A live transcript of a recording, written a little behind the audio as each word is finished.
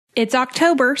It's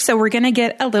October, so we're going to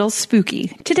get a little spooky.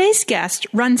 Today's guest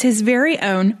runs his very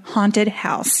own haunted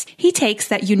house. He takes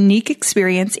that unique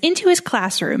experience into his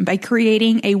classroom by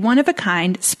creating a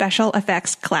one-of-a-kind special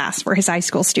effects class for his high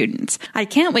school students. I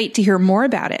can't wait to hear more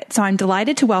about it, so I'm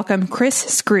delighted to welcome Chris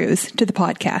Screws to the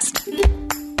podcast.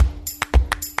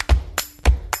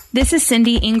 This is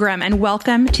Cindy Ingram, and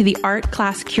welcome to the Art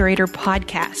Class Curator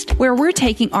podcast, where we're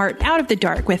taking art out of the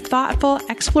dark with thoughtful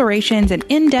explorations and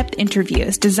in-depth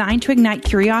interviews designed to ignite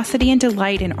curiosity and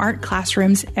delight in art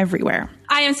classrooms everywhere.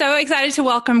 I am so excited to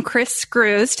welcome Chris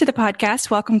Screws to the podcast.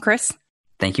 Welcome, Chris.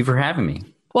 Thank you for having me.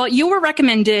 Well, you were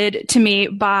recommended to me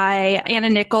by Anna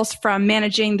Nichols from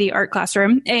Managing the Art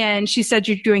Classroom, and she said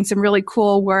you're doing some really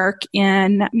cool work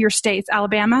in your state's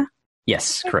Alabama.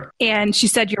 Yes, correct. And she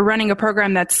said you're running a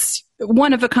program that's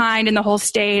one of a kind in the whole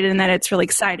state and that it's really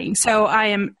exciting. So I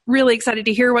am really excited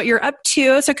to hear what you're up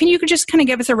to. So can you just kind of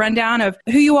give us a rundown of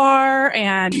who you are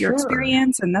and your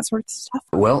experience and that sort of stuff?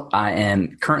 Well, I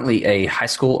am currently a high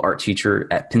school art teacher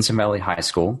at Pinson Valley High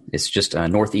School. It's just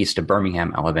northeast of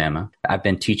Birmingham, Alabama. I've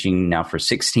been teaching now for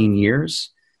 16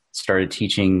 years. Started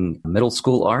teaching middle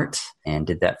school art and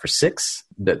did that for 6,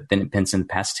 but then at Pinson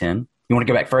past 10. You want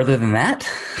to go back further than that?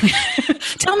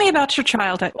 Tell me about your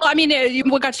childhood. Well, I mean,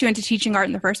 what got you into teaching art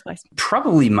in the first place?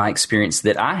 Probably my experience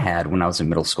that I had when I was in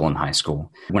middle school and high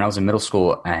school. When I was in middle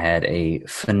school, I had a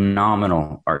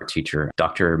phenomenal art teacher,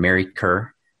 Dr. Mary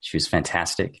Kerr. She was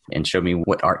fantastic and showed me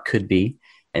what art could be.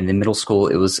 And in middle school,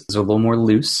 it was a little more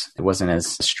loose. It wasn't as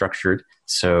structured.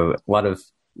 So a lot of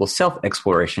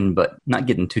self-exploration, but not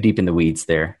getting too deep in the weeds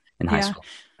there in high school.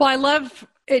 Well, I love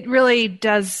it. Really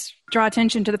does draw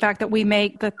attention to the fact that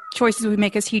the choices we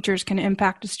make as teachers can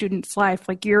impact a student's life.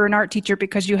 Like, you're an art teacher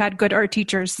because you had good art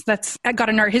teachers. I got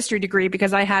an art history degree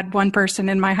because I had one person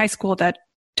in my high school that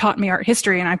taught me art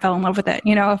history and I fell in love with it.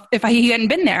 You know, if he hadn't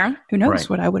been there, who knows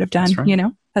what I would have done, you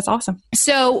know? That's awesome.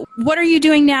 So what are you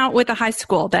doing now with a high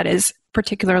school that is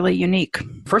particularly unique?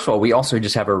 First of all, we also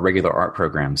just have a regular art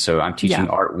program. So I'm teaching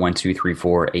art 1, 2, 3,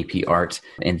 4, AP art.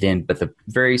 But the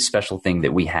very special thing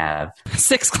that we have...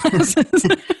 6 classes.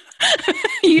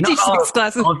 You teach 6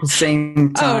 classes? All at the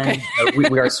same time. Oh, okay.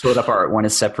 we are split up. Art 1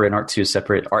 is separate, Art 2 is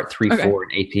separate, Art 3, 4,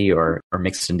 and AP are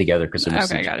mixed in together because they're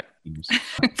okay, got it.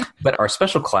 But our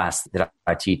special class that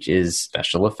I teach is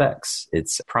special effects.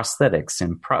 It's prosthetics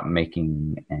and prop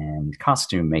making and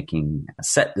costume making,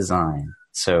 set design.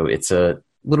 So it's a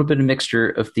little bit of mixture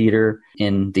of theater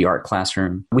in the art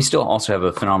classroom. We still also have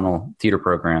a phenomenal theater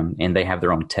program, and they have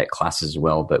their own tech classes as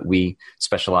well, but we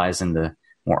specialize in the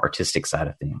more artistic side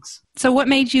of things. So what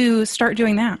made you start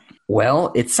doing that?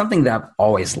 Well, it's something that I've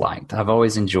always liked. I've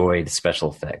always enjoyed special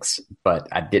effects, but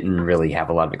I didn't really have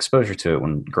a lot of exposure to it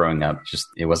when growing up. Just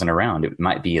it wasn't around. It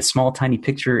might be a small, tiny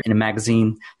picture in a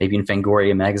magazine, maybe in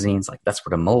Fangoria magazines. Like, that's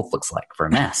what a mold looks like for a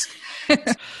mask.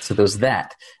 So there's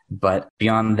that. But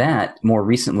beyond that, more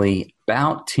recently,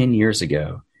 about 10 years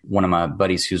ago, one of my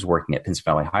buddies who's working at Pinson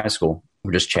Valley High School,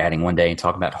 we're just chatting one day and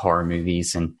talking about horror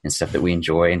movies and stuff that we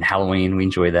enjoy, and Halloween, we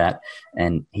enjoy that.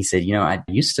 And he said, you know, I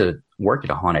used to work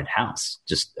at a haunted house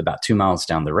just about 2 miles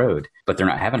down the road, but they're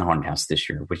not having a haunted house this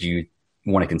year. Would you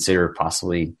want to consider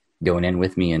possibly going in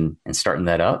with me and starting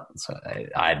that up? So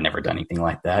I had never done anything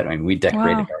like that. I mean, we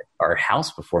decorated our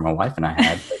house before, my wife and I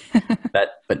had,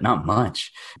 but not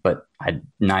much. But I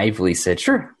naively said,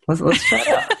 sure, let's try it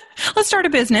out. Let's start a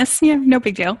business. Yeah, no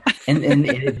big deal. and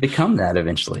it had become that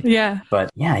eventually. Yeah. But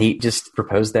yeah, he just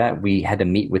proposed that. We had to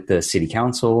meet with the city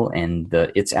council, and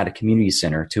it's at a community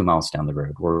center 2 miles down the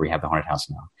road where we have the haunted house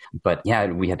now. But yeah,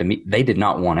 we had to meet. They did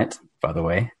not want it, by the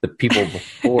way. The people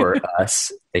before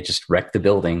us, they just wrecked the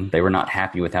building. They were not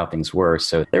happy with how things were.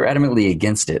 So they were adamantly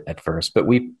against it at first. But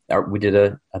we did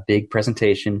a big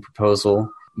presentation proposal,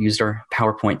 used our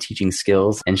PowerPoint teaching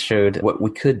skills, and showed what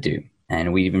we could do.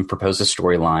 And we even proposed a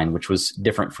storyline, which was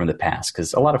different from the past,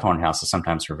 because a lot of haunted houses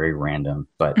sometimes are very random.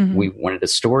 But we wanted a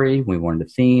story, we wanted a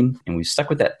theme, and we've stuck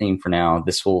with that theme for now.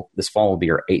 This fall will be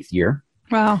our 8th year.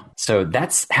 Wow. So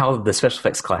that's how the special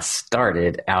effects class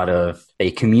started, out of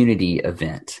a community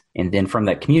event. And then from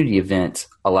that community event,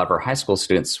 a lot of our high school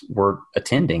students were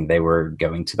attending. They were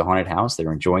going to the haunted house. They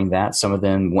were enjoying that. Some of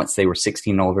them, once they were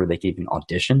 16 and older, they could even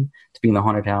audition to be in the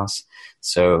haunted house.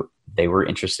 So they were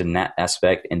interested in that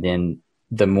aspect. And then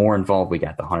the more involved we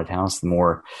got the haunted house, the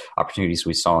more opportunities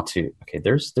we saw to, okay,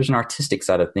 there's an artistic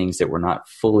side of things that we're not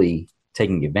fully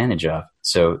taking advantage of.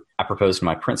 So I proposed to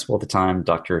my principal at the time,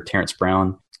 Dr. Terrence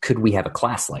Brown, could we have a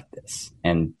class like this?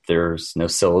 And there's no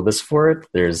syllabus for it.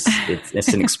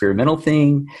 It's an experimental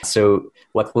thing. So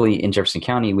luckily in Jefferson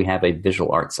County, we have a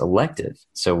visual arts elective.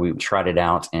 So we tried it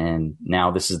out, and now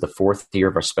this is the 4th year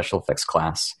of our special effects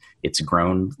class. It's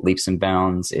grown leaps and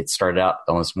bounds. It started out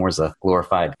almost more as a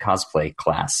glorified cosplay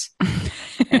class.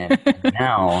 And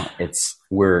now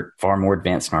we're far more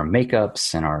advanced in our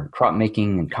makeups and our prop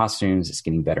making and costumes. It's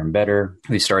getting better and better.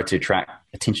 We started to attract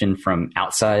attention from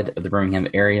outside of the Birmingham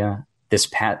area.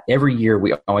 Every year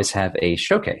we always have a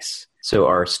showcase. So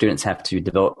our students have to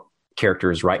develop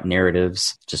characters, write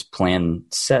narratives, just plan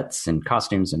sets and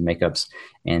costumes and makeups,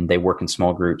 and they work in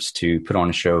small groups to put on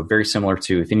a show very similar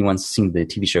to, if anyone's seen the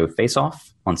TV show Face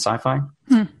Off on Sci-Fi.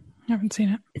 I haven't seen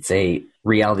it. It's a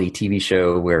reality TV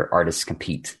show where artists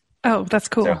compete. Oh, that's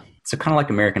cool. So kind of like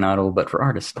American Idol, but for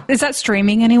artists. Is that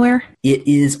streaming anywhere? It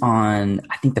is on,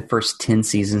 I think the first 10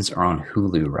 seasons are on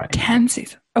Hulu right now. 10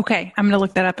 seasons. Okay, I'm going to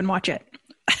look that up and watch it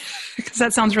because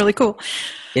that sounds really cool.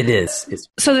 It is.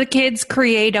 So the kids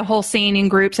create a whole scene in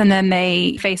groups and then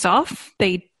they face off?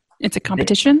 It's a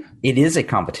competition? It is a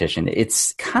competition.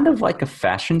 It's kind of like a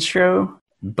fashion show,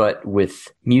 but with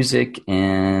music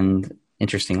and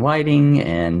interesting lighting,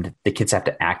 and the kids have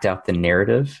to act out the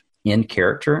narrative in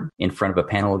character in front of a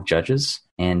panel of judges.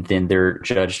 And then they're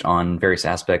judged on various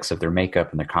aspects of their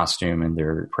makeup and their costume and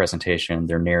their presentation,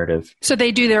 their narrative. So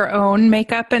they do their own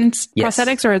makeup and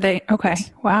prosthetics, or are they? Okay.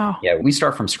 Yes. Wow. Yeah, we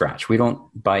start from scratch. We don't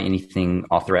buy anything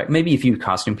off the rack. Maybe a few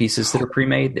costume pieces that are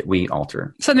pre-made that we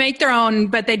alter. So they make their own,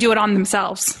 but they do it on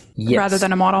themselves rather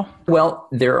than a model? Well,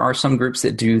 there are some groups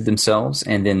that do themselves,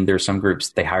 and then there's some groups,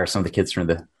 they hire some of the kids from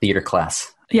the theater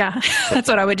class. Yeah, that's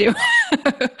what I would do.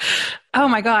 Oh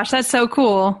my gosh, that's so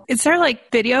cool. Is there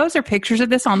like videos or pictures of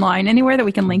this online anywhere that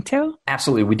we can link to?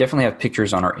 Absolutely. We definitely have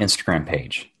pictures on our Instagram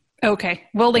page. Okay.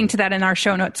 We'll link to that in our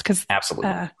show notes because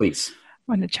absolutely. Please. I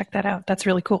wanted to check that out. That's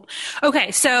really cool.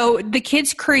 Okay. So the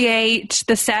kids create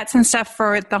the sets and stuff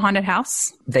for the haunted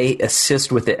house? They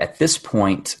assist with it. At this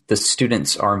point, the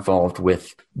students are involved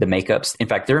with the makeups. In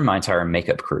fact, they're in my entire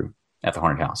makeup crew at the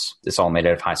haunted house. It's all made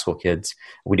out of high school kids.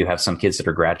 We do have some kids that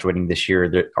are graduating this year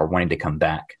that are wanting to come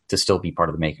back to still be part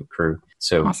of the makeup crew.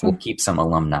 So awesome. We'll keep some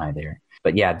alumni there.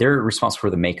 But yeah, they're responsible for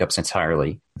the makeups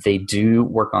entirely. They do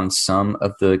work on some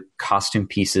of the costume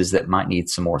pieces that might need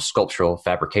some more sculptural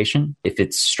fabrication. If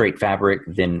it's straight fabric,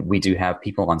 then we do have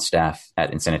people on staff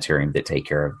at Insanitarium that take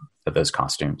care of those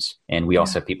costumes. And we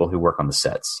also have people who work on the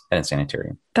sets at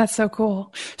Insanitarium. That's so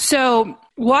cool. So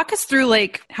walk us through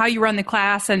like how you run the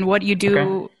class and what you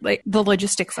do, like the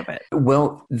logistics of it.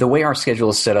 Well, the way our schedule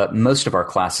is set up, most of our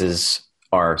classes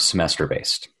are semester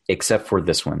based, except for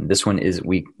this one. This one is,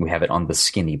 we have it on the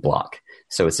skinny block.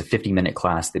 So it's a 50-minute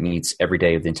class that meets every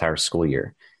day of the entire school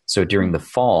year. So during the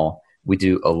fall, we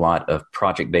do a lot of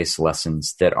project-based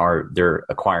lessons that they're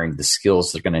acquiring the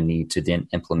skills they're going to need to then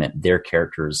implement their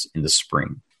characters in the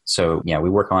spring. So yeah,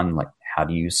 we work on like, how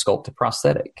do you sculpt a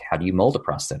prosthetic? How do you mold a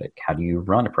prosthetic? How do you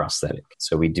run a prosthetic?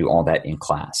 So we do all that in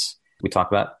class. We talk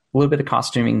about a little bit of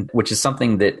costuming, which is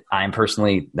something that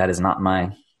that is not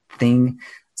my thing.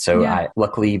 So I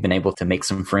luckily been able to make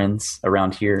some friends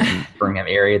around here in the Birmingham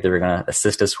area that are going to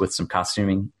assist us with some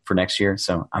costuming for next year.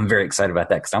 So I'm very excited about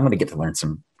that because I'm going to get to learn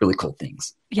some really cool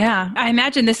things. Yeah. I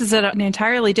imagine this is an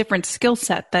entirely different skill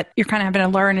set that you're kind of having to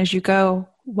learn as you go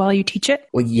while you teach it.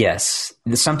 Well, yes.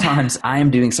 Sometimes I am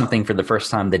doing something for the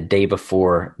first time the day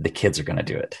before the kids are going to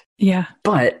do it. Yeah.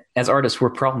 But as artists,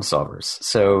 we're problem solvers.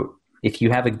 So if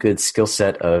you have a good skill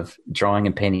set of drawing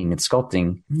and painting and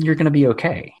sculpting, you're going to be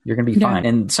okay. You're going to be fine.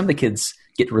 And some of the kids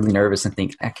get really nervous and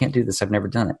think, I can't do this. I've never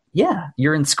done it. Yeah,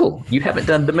 you're in school. You haven't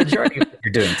done the majority of what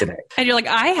you're doing today. And you're like,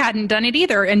 I hadn't done it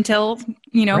either until,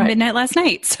 midnight last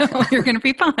night. So you're going to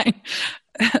be fine.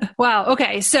 Wow.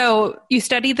 Okay. So you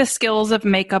study the skills of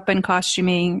makeup and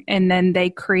costuming, and then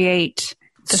they create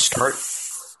the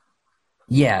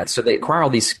Yeah. So they acquire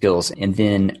all these skills, and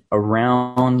then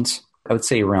I would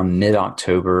say around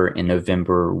mid-October and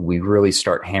November, we really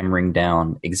start hammering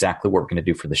down exactly what we're going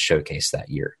to do for the showcase that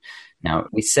year. Now,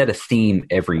 we set a theme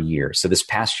every year. So this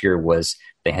past year was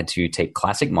they had to take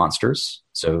classic monsters,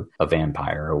 so a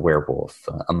vampire, a werewolf,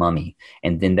 a mummy,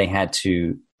 and then they had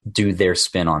to do their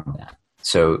spin on that.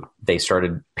 So they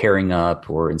started pairing up,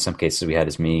 or in some cases we had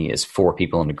as many as 4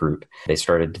 people in a group. They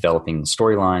started developing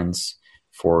storylines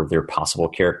for their possible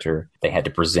character. They had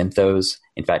to present those.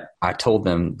 In fact, I told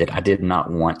them that I did not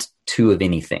want 2 of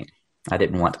anything. I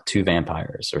didn't want 2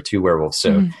 vampires or 2 werewolves.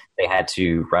 So they had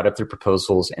to write up their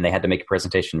proposals, and they had to make a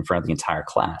presentation in front of the entire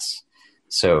class.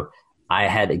 So I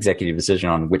had executive decision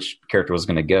on which character was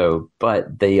going to go,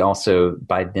 but they also,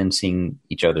 by them seeing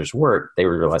each other's work, they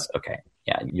would realize, okay,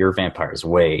 yeah, your vampire is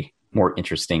way more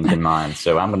interesting than mine.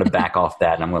 So I'm going to back off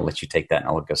that, and I'm going to let you take that, and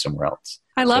I'll go somewhere else.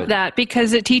 I love that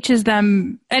because it teaches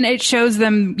them and it shows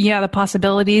them, the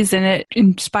possibilities, and it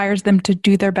inspires them to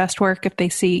do their best work if they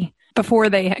see before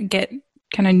they get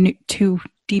kind of too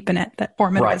deep in it, that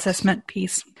formative Right. assessment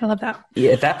piece. I love that.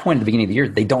 Yeah, at that point at the beginning of the year,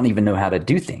 they don't even know how to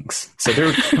do things. So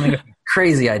they're coming up with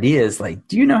crazy ideas like,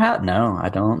 do you know how? No, I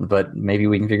don't, but maybe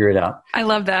we can figure it out. I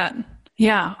love that.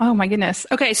 Yeah. Oh my goodness.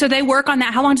 Okay. So they work on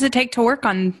that. How long does it take to work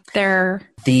on their...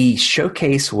 The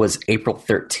showcase was April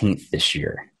 13th this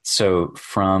year. So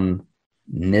from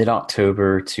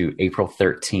mid-October to April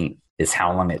 13th is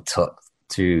how long it took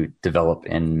to develop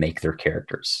and make their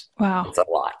characters. Wow. It's a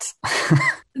lot.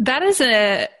 That is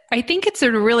I think it's a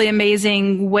really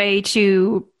amazing way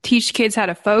to teach kids how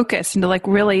to focus and to like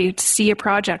really see a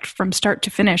project from start to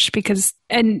finish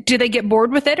and do they get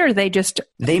bored with it or They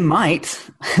might.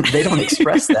 They don't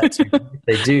express that to me.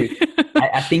 They do.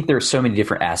 I think there are so many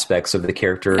different aspects of the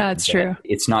character. That's true.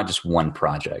 It's not just one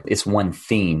project. It's one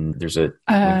theme. There's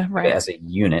right. as a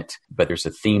unit, but there's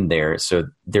a theme there. So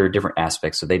there are different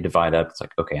aspects. So they divide up. It's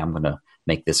like, okay, I'm going to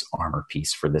make this armor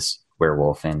piece for this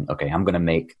werewolf. And okay, I'm going to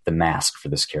make the mask for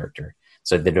this character.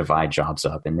 So they divide jobs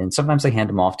up and then sometimes they hand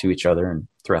them off to each other and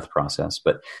throughout the process,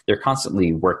 but they're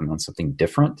constantly working on something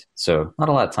different. So not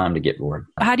a lot of time to get bored.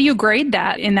 How do you grade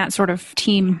that in that sort of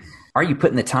team? Are you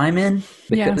putting the time in?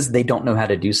 Because they don't know how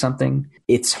to do something.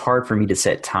 It's hard for me to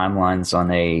set timelines on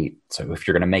so if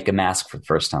you're going to make a mask for the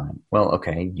first time, well,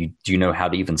 okay, do you know how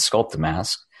to even sculpt the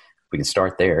mask? We can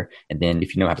start there. And then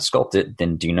if you know how to sculpt it,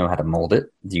 then do you know how to mold it?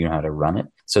 Do you know how to run it?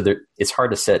 So it's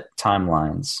hard to set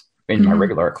timelines. In my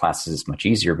regular art classes, it's much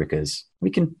easier because we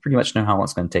can pretty much know how long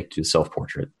it's going to take to do a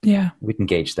self-portrait. Yeah. We can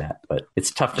gauge that, but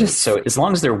it's tough. So as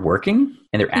long as they're working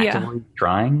and they're actively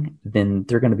trying, then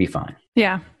they're going to be fine.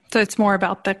 Yeah. So it's more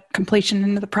about the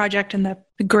completion of the project and the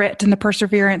grit and the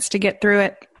perseverance to get through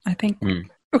it, I think.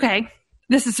 Okay.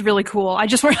 This is really cool. I'm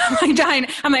like dying.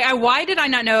 I'm like, why did I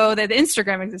not know that the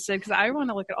Instagram existed? Because I want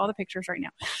to look at all the pictures right now.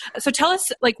 So tell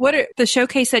us, like, what are the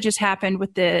showcase that just happened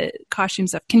with the costume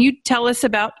stuff? Can you tell us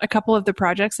about a couple of the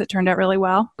projects that turned out really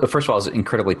well? First of all, I was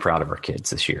incredibly proud of our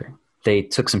kids this year. They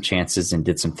took some chances and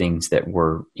did some things that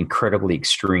were incredibly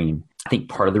extreme. I think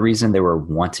part of the reason they were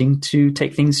wanting to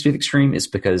take things to the extreme is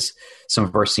because some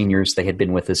of our seniors, they had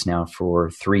been with us now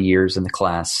for 3 years in the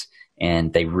class.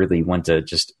 And they really want to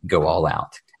just go all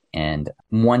out. And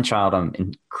one child I'm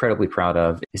incredibly proud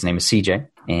of, his name is CJ.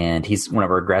 And he's one of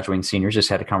our graduating seniors. Just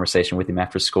had a conversation with him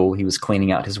after school. He was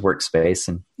cleaning out his workspace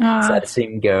and sad to see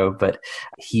him go. But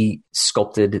he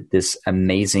sculpted this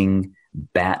amazing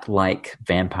bat-like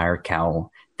vampire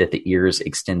cowl that the ears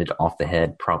extended off the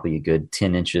head, probably a good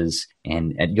 10 inches.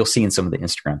 And you'll see in some of the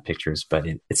Instagram pictures. But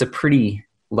it's a pretty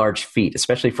large feat,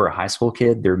 especially for a high school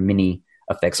kid. There are many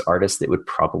effects artists that would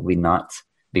probably not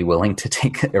be willing to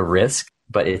take a risk,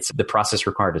 but the process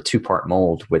required a 2-part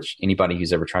mold, which anybody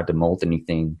who's ever tried to mold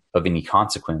anything of any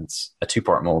consequence, a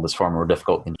 2-part mold is far more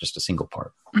difficult than just a single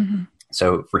part. Mm-hmm.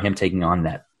 So for him taking on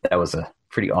that was a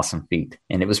pretty awesome feat.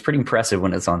 And it was pretty impressive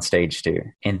when it was on stage too.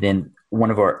 And then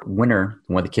one of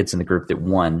the kids in the group that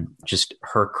won, just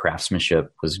her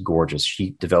craftsmanship was gorgeous. She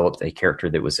developed a character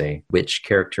that was a witch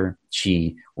character.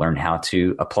 She learned how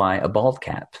to apply a bald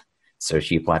cap. So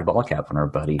she applied a ball cap on her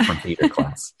buddy from theater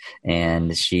class.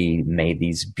 And she made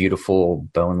these beautiful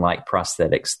bone-like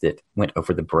prosthetics that went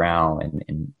over the brow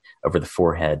and over the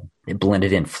forehead. It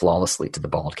blended in flawlessly to the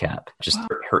bald cap. Just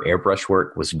her airbrush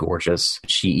work was gorgeous.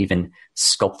 She even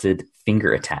sculpted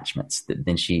finger attachments that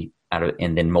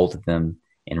then molded them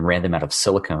and ran them out of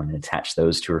silicone and attached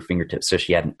those to her fingertips. So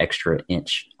she had an extra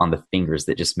inch on the fingers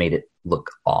that just made it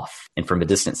look off. And from a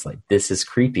distance, like, this is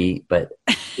creepy, but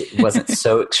it wasn't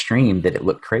so extreme that it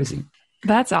looked crazy.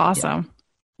 That's awesome. Yeah.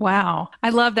 Wow.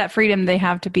 I love that freedom they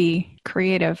have to be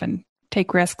creative and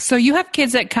take risks. So you have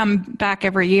kids that come back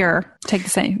every year, take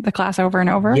the class over and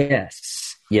over?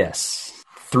 Yes.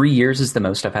 3 years is the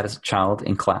most I've had as a child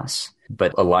in class.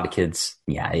 But a lot of kids,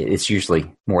 it's usually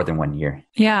more than 1 year.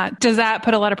 Yeah. Does that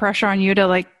put a lot of pressure on you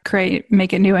to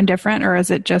make it new and different? Or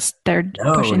is it just they're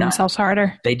pushing themselves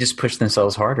harder? They just push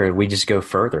themselves harder. We just go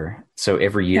further. So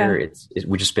every year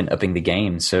we've just been upping the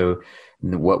game. So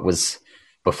what was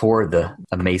before the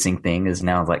amazing thing is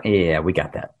now like, yeah, we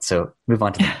got that. So move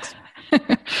on to the next.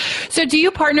 So do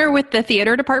you partner with the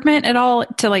theater department at all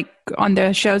to on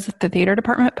the shows that the theater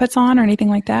department puts on or anything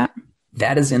like that?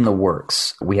 That is in the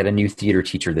works. We had a new theater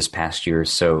teacher this past year,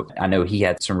 so I know he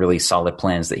had some really solid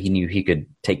plans that he knew he could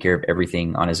take care of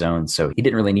everything on his own. So he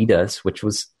didn't really need us, that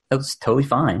was totally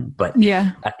fine. But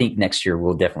I think next year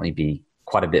we'll definitely be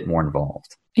quite a bit more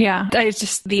involved. Yeah, it's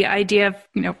just the idea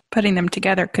of putting them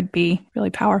together could be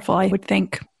really powerful, I would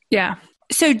think. Yeah.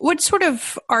 So what sort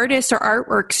of artists or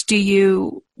artworks do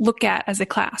you look at as a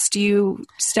class? Do you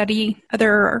study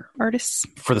other artists?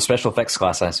 For the special effects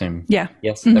class, I assume? Yeah.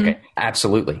 Yes? Mm-hmm. Okay.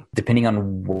 Absolutely. Depending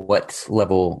on what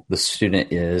level the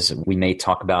student is, we may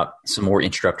talk about some more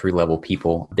introductory level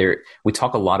people. We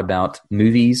talk a lot about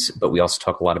movies, but we also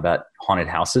talk a lot about haunted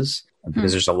houses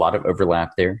because there's a lot of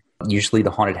overlap there. Usually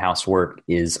the haunted house work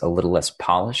is a little less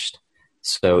polished.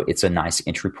 So it's a nice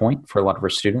entry point for a lot of our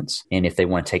students. And if they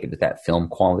want to take it to that film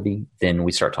quality, then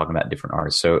we start talking about different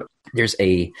artists. So there's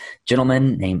a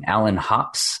gentleman named Alan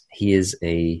Hops. He is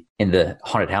in the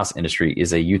haunted house industry,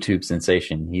 is a YouTube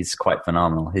sensation. He's quite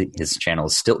phenomenal. His channel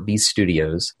is Stiltbeast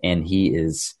Studios, and he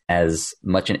is as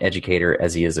much an educator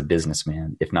as he is a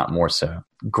businessman, if not more so.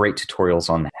 Great tutorials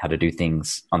on how to do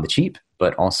things on the cheap,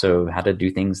 but also how to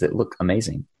do things that look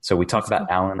amazing. So we talk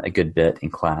about Alan a good bit in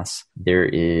class. There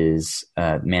is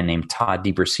a man named Todd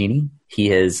Debreceni. He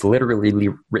has literally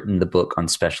written the book on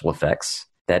special effects.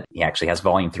 That he actually has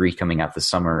volume 3 coming out this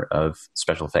summer of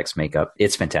special effects makeup.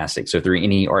 It's fantastic. So if there are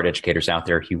any art educators out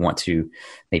there who want to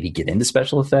maybe get into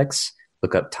special effects,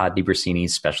 look up Todd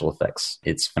Debreceni's special effects.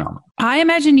 It's phenomenal. I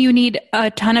imagine you need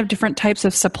a ton of different types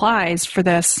of supplies for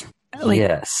this.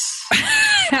 Yes.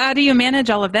 How do you manage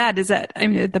all of that? Is that,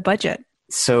 the budget?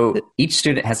 So each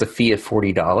student has a fee of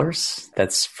 $40.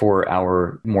 That's for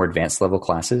our more advanced level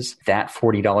classes. That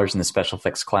 $40 in the special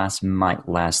effects class might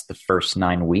last the first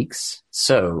 9 weeks.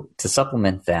 So to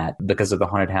supplement that, because of the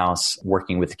haunted house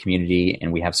working with the community,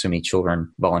 and we have so many children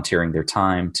volunteering their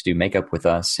time to do makeup with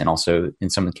us, and also in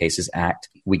some cases act,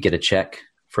 we get a check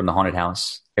from the haunted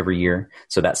house every year.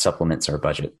 So that supplements our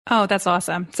budget. Oh, that's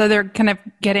awesome. So they're kind of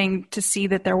getting to see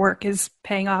that their work is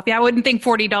paying off. Yeah, I wouldn't think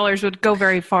 $40 would go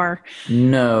very far.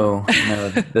 No.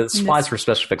 The supplies for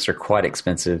special effects are quite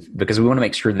expensive because we want to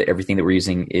make sure that everything that we're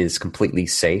using is completely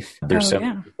safe. There's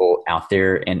many people out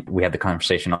there, and we have the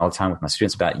conversation all the time with my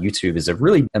students about YouTube is a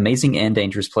really amazing and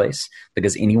dangerous place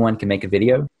because anyone can make a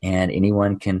video and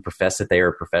anyone can profess that they are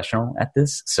a professional at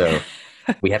this. So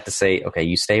we have to say, okay,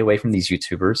 you stay away from these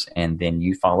YouTubers and then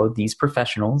you follow these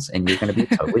professionals and you're going to be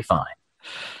totally fine.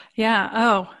 Yeah.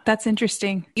 Oh, that's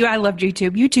interesting. I love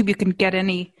YouTube. YouTube, you can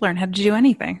learn how to do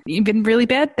anything, even really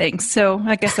bad things. So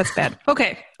I guess that's bad.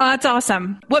 Okay. That's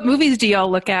awesome. What movies do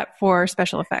y'all look at for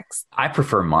special effects? I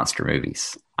prefer monster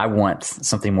movies. I want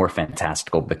something more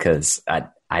fantastical because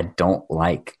I don't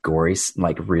like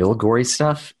real gory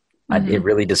stuff. It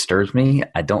really disturbs me.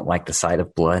 I don't like the sight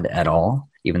of blood at all.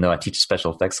 Even though I teach a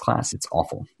special effects class, it's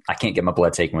awful. I can't get my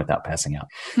blood taken without passing out.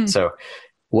 So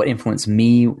what influenced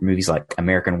me, movies like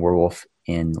American Werewolf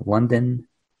in London,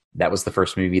 that was the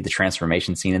first movie, the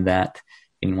transformation scene in that.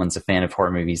 If anyone's a fan of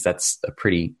horror movies, that's a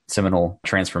pretty seminal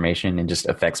transformation in just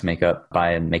effects makeup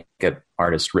by a makeup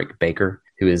artist, Rick Baker,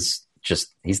 who is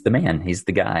he's the man. He's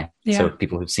the guy. Yeah. So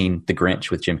people who've seen The Grinch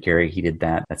with Jim Carrey, he did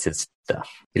that. That's his stuff.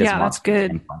 He does that's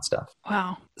good. And fun stuff.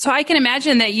 Wow. So I can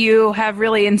imagine that you have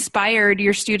really inspired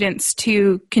your students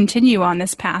to continue on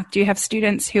this path. Do you have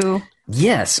students who...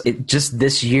 Yes, just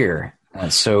this year.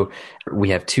 So we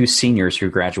have 2 seniors who are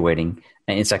graduating.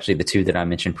 And it's actually the 2 that I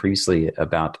mentioned previously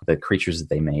about the creatures that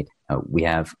they made. We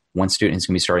have one student who's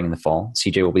going to be starting in the fall.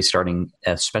 CJ will be starting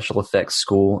a special effects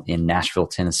school in Nashville,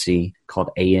 Tennessee called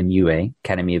AMUA,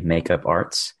 Academy of Makeup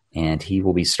Arts. And he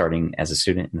will be starting as a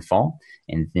student in the fall.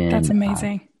 And then that's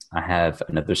amazing. I have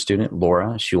another student,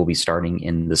 Laura. She will be starting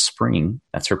in the spring.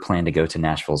 That's her plan to go to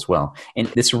Nashville as well.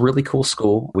 And it's a really cool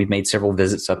school. We've made several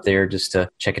visits up there just to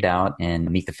check it out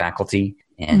and meet the faculty.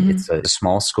 And it's a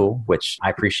small school, which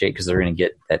I appreciate because they're going to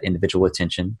get that individual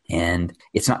attention. And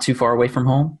it's not too far away from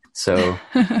home. So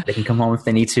they can come home if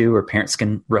they need to, or parents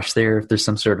can rush there if there's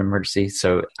some sort of emergency.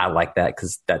 So I like that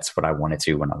because that's what I wanted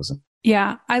to when I was in.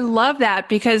 Yeah, I love that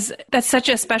because that's such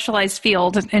a specialized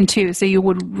field and too. So you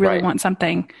would really want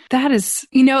something that is,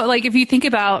 if you think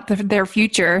about their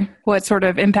future, what sort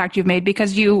of impact you've made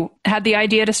because you had the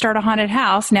idea to start a haunted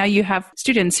house. Now you have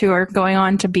students who are going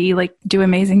on to be do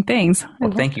amazing things.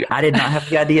 Well, thank you. I did not have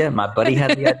the idea. My buddy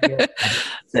had the idea. I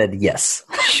said yes.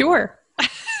 Sure.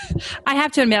 I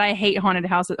have to admit, I hate haunted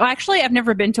houses. Well, actually, I've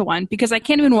never been to one because I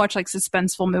can't even watch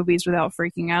suspenseful movies without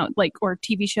freaking out, or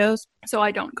TV shows. So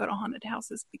I don't go to haunted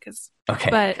houses because. Okay.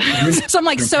 But so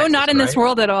I'm so not in this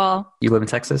world at all. You live in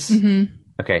Texas? Mm-hmm.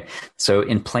 Okay. So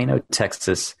in Plano,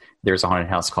 Texas, there's a haunted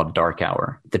house called Dark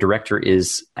Hour. The director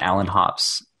is Alan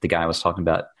Hops, the guy I was talking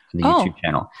about on the YouTube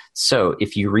channel. So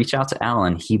if you reach out to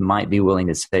Alan, he might be willing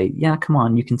to say, yeah, come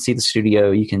on, you can see the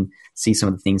studio. You can see some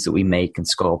of the things that we make and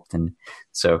sculpt. And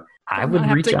so I would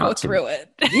have reach to out go through it.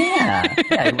 Yeah.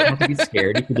 You don't have to be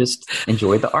scared. You can just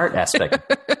enjoy the art aspect.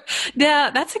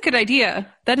 Yeah, that's a good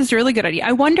idea. That is a really good idea.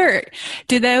 I wonder,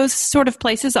 do those sort of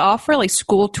places offer like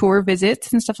school tour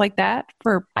visits and stuff like that?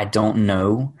 I don't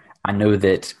know. I know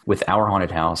that with our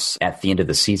haunted house, at the end of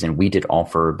the season, we did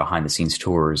offer behind the scenes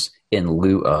tours in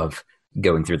lieu of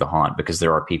going through the haunt, because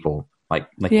there are people like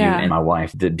you and my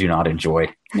wife that do not enjoy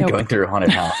going through a haunted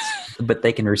house, but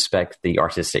they can respect the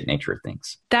artistic nature of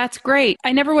things. That's great.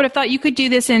 I never would have thought you could do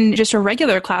this in just a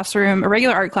regular classroom. A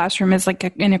regular art classroom is like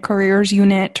in a careers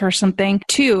unit or something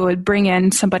too. Would bring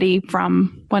in somebody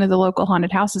from one of the local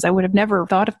haunted houses. I would have never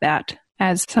thought of that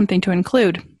as something to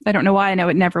include. I don't know why. I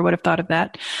never would have thought of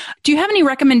that. Do you have any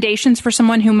recommendations for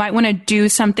someone who might want to do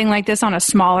something like this on a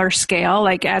smaller scale,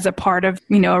 like as a part of,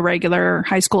 a regular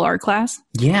high school art class?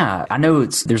 Yeah, I know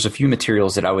there's a few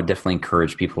materials that I would definitely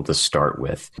encourage people to start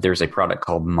with. There's a product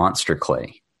called Monster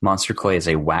Clay. Monster Clay is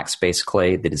a wax-based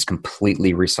clay that is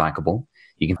completely recyclable.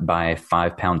 You can buy a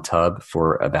 5-pound tub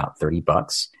for about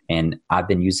 $30. And I've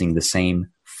been using the same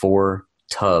 4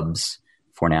 tubs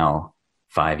for now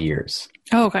 5 years.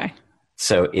 Oh, okay.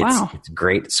 So it's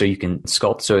great. So you can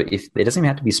sculpt. So if it doesn't even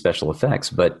have to be special effects,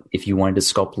 but if you wanted to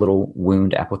sculpt little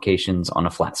wound applications on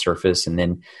a flat surface and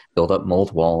then build up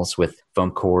mold walls with foam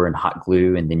core and hot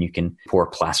glue, and then you can pour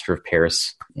plaster of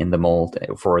Paris in the mold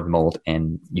for the mold,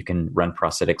 and you can run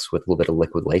prosthetics with a little bit of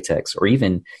liquid latex, or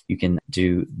even you can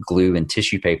do glue and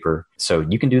tissue paper. So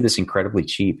you can do this incredibly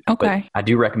cheap. Okay. But I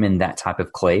do recommend that type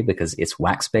of clay because it's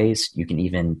wax based. You can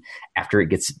even, after it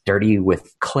gets dirty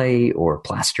with clay or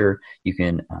plaster, you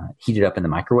can heat it up in the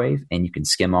microwave and you can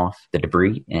skim off the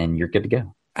debris and you're good to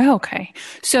go. Oh, okay.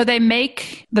 So they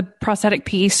make the prosthetic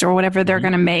piece or whatever they're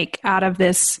going to make out of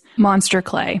this monster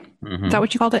clay. Mm-hmm. Is that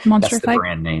what you called it? Monster That's clay? The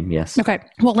brand name, yes. Okay.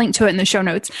 We'll link to it in the show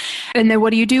notes. And then what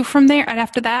do you do from there right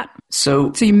after that?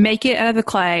 So you make it out of the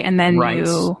clay and then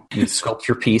you sculpt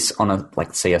your piece on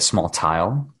say a small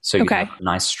tile. So you have a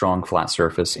nice, strong, flat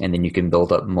surface, and then you can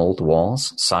build up mold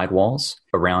walls, side walls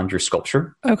around your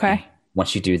sculpture. Okay.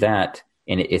 Once you do that,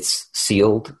 and it's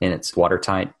sealed and it's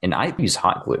watertight. And I use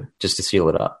hot glue just to seal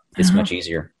it up. It's much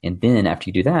easier. And then after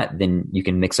you do that, then you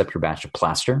can mix up your batch of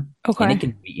plaster. Okay. And it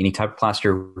can be any type of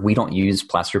plaster. We don't use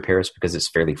plaster of Paris because it's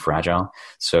fairly fragile.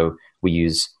 So we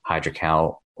use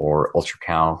Hydrocal or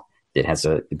Ultracal that has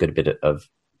a good bit of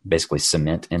basically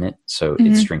cement in it. So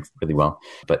it strengthens really well.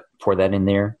 But pour that in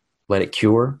there, let it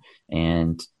cure,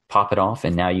 and pop it off,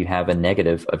 and now you have a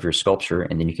negative of your sculpture,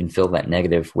 and then you can fill that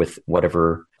negative with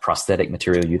whatever prosthetic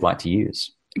material you'd like to use.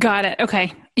 Got it.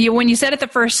 Okay. When you said it the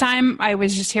first time, I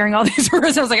was just hearing all these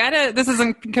words. I was like, this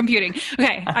isn't computing.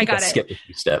 Okay, I got it. Skip a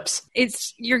few steps.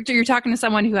 You're talking to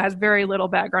someone who has very little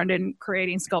background in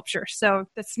creating sculpture. So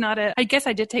that's not I guess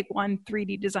I did take one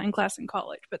 3D design class in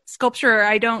college, but sculpture,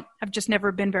 I've just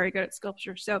never been very good at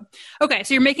sculpture. So, okay.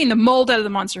 So you're making the mold out of the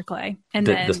monster clay, and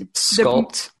then the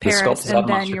sculpt is out of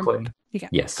monster clay. Yeah,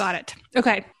 yes. Got it.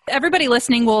 Okay. Everybody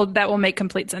listening that will make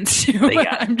complete sense too.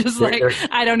 I'm just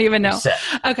I don't even know.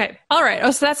 Okay. All right.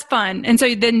 Oh, so that's fun. And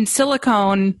so then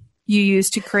silicone you use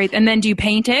to create, and then do you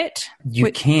paint it? You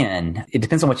can. It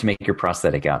depends on what you make your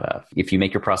prosthetic out of. If you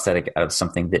make your prosthetic out of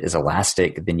something that is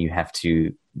elastic, then you have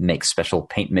to make special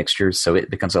paint mixtures so it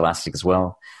becomes elastic as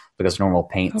well, because normal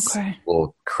paints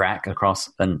will crack across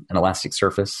an elastic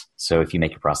surface. So if you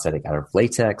make your prosthetic out of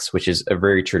latex, which is a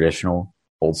very traditional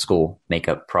old school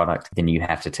makeup product, then you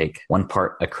have to take 1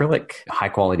 part acrylic, high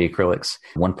quality acrylics,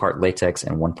 1 part latex,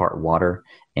 and 1 part water,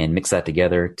 and mix that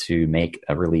together to make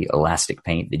a really elastic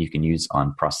paint that you can use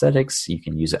on prosthetics. You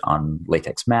can use it on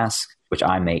latex masks, which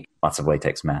I make lots of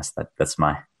latex masks. That's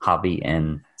my hobby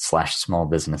and / small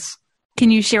business. Can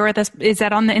you share with us, is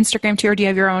that on the Instagram too, or do you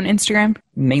have your own Instagram?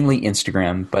 Mainly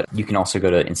Instagram, but you can also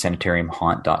go to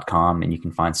insanitariumhaunt.com and you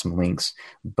can find some links.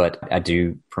 But I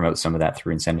do promote some of that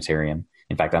through Insanitarium.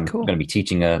 In fact, I'm going to be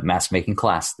teaching a mask making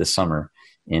class this summer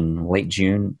in late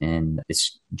June, and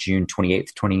it's June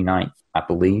 28th, 29th, I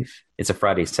believe. It's a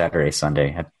Friday, Saturday,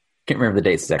 Sunday. I can't remember the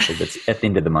dates exactly, but it's at the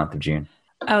end of the month of June.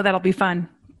 Oh, that'll be fun.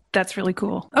 That's really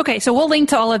cool. Okay, so we'll link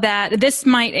to all of that. This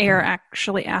might air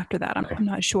actually after that. I'm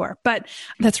not sure, but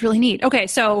that's really neat. Okay,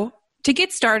 so to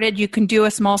get started, you can do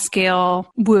a small scale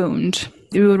wound.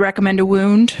 You would recommend a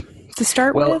wound to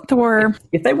start with, or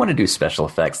if they want to do special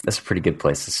effects, that's a pretty good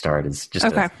place to start. Is just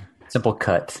a simple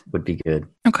cut would be good.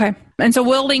 Okay. And so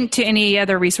we'll link to any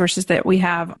other resources that we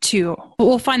have too.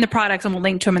 We'll find the products and we'll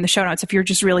link to them in the show notes if you're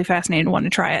just really fascinated and want to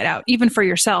try it out, even for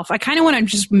yourself. I kind of want to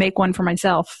just make one for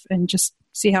myself and just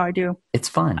see how I do. It's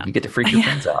fun. You get to freak your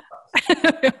friends out.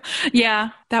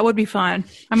 Yeah, that would be fun.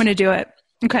 I'm going to do it.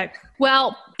 Okay.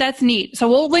 Well, that's neat. So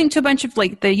we'll link to a bunch of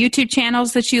like the YouTube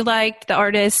channels that you liked, the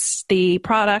artists, the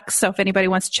products. So if anybody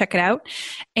wants to check it out,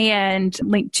 and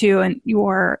link to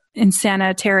your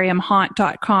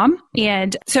insanitariumhaunt.com.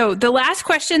 And so the last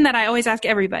question that I always ask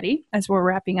everybody as we're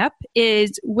wrapping up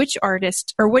is which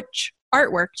artist or which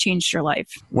artwork changed your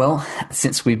life? Well,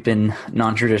 since we've been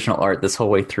non-traditional art this whole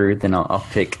way through, then I'll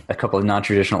pick a couple of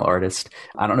non-traditional artists.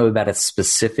 I don't know about a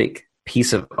specific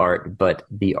piece of art, but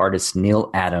the artist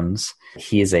Neil Adams,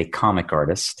 he is a comic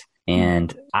artist,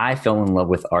 and I fell in love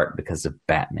with art because of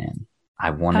Batman.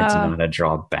 I wanted to know how to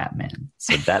draw Batman,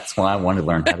 so that's why I wanted to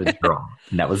learn how to draw,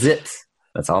 and that was it.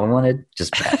 That's all I wanted,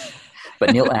 just Batman.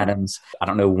 But Neil Adams, I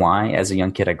don't know why, as a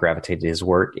young kid, I gravitated to his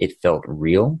work. It felt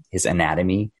real. His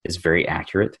anatomy is very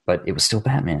accurate, but it was still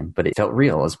Batman. But it felt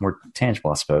real. It was more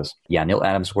tangible, I suppose. Yeah, Neil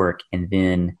Adams' work. And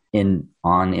then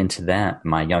into that,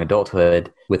 my young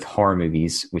adulthood with horror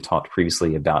movies, we talked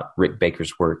previously about Rick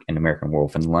Baker's work in American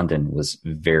Werewolf in London was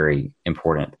very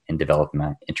important in developing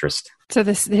my interest. So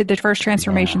the first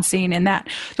transformation scene in that.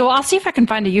 So I'll see if I can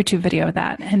find a YouTube video of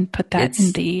that and put that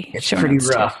in the show notes. It's pretty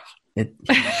rough.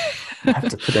 I have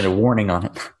to put in a warning on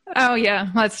it. Oh,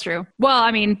 yeah, that's true. Well, I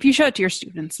mean, if you show it to your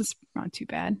students, it's not too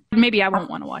bad. Maybe I won't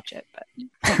want to watch it, but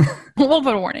we'll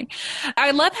put a warning. I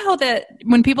love how that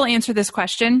when people answer this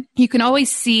question, you can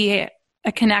always see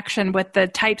a connection with the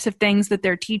types of things that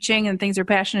they're teaching and things they're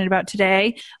passionate about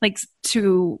today, like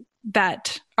to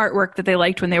that artwork that they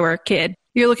liked when they were a kid.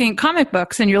 You're looking at comic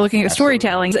books and you're looking at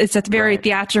storytelling. It's a very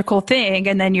theatrical thing.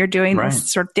 And then you're doing this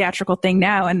sort of theatrical thing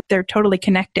now, and they're totally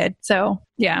connected. So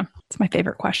yeah, it's my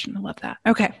favorite question. I love that.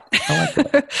 Okay. I like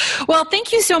that. Well,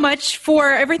 thank you so much for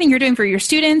everything you're doing for your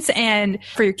students and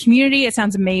for your community. It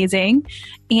sounds amazing.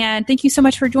 And thank you so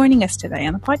much for joining us today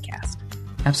on the podcast.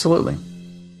 Absolutely.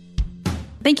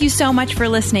 Thank you so much for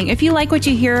listening. If you like what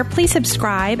you hear, please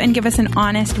subscribe and give us an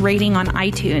honest rating on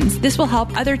iTunes. This will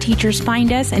help other teachers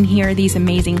find us and hear these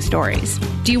amazing stories.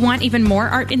 Do you want even more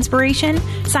art inspiration?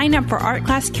 Sign up for Art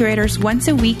Class Curator's once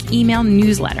a week email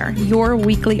newsletter, Your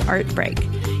Weekly Art Break.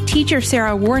 Teacher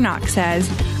Sarah Warnock says,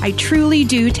 I truly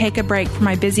do take a break from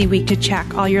my busy week to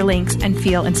check all your links and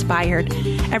feel inspired.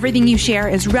 Everything you share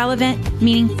is relevant,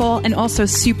 meaningful, and also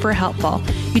super helpful.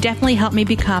 You definitely help me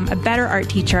become a better art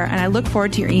teacher, and I look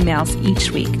forward to your emails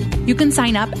each week. You can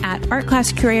sign up at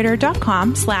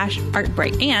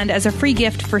artclasscurator.com/artbreak. And as a free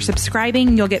gift for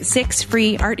subscribing, you'll get 6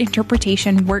 free art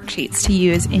interpretation worksheets to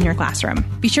use in your classroom.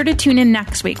 Be sure to tune in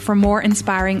next week for more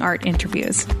inspiring art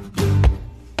interviews.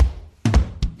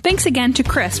 Thanks again to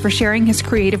Chris for sharing his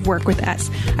creative work with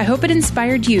us. I hope it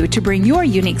inspired you to bring your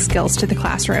unique skills to the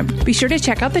classroom. Be sure to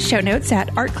check out the show notes at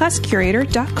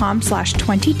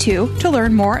artclasscurator.com/22 to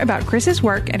learn more about Chris's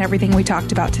work and everything we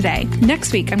talked about today.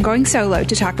 Next week, I'm going solo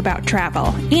to talk about travel.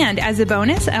 And as a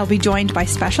bonus, I'll be joined by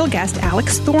special guest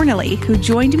Alex Thornley, who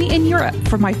joined me in Europe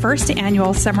for my first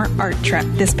annual summer art trip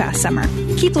this past summer.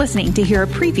 Keep listening to hear a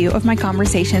preview of my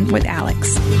conversation with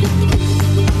Alex.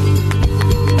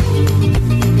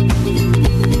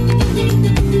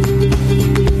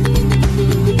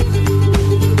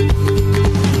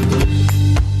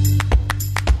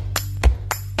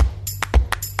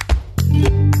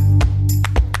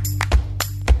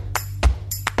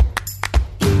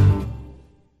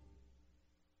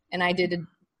 And I did a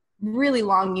really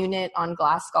long unit on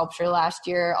glass sculpture last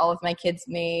year. All of my kids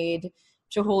made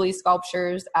Chihuly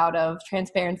sculptures out of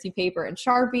transparency paper and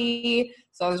Sharpie.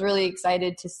 So I was really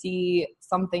excited to see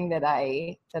something that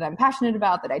I'm passionate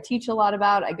about, that I teach a lot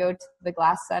about. I go to the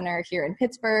Glass Center here in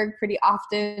Pittsburgh pretty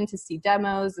often to see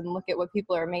demos and look at what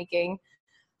people are making.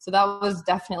 So that was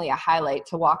definitely a highlight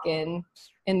to walk in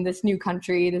this new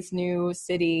country, this new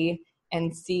city,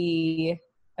 and see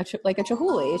like a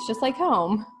Chihuly. It's just like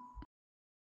home.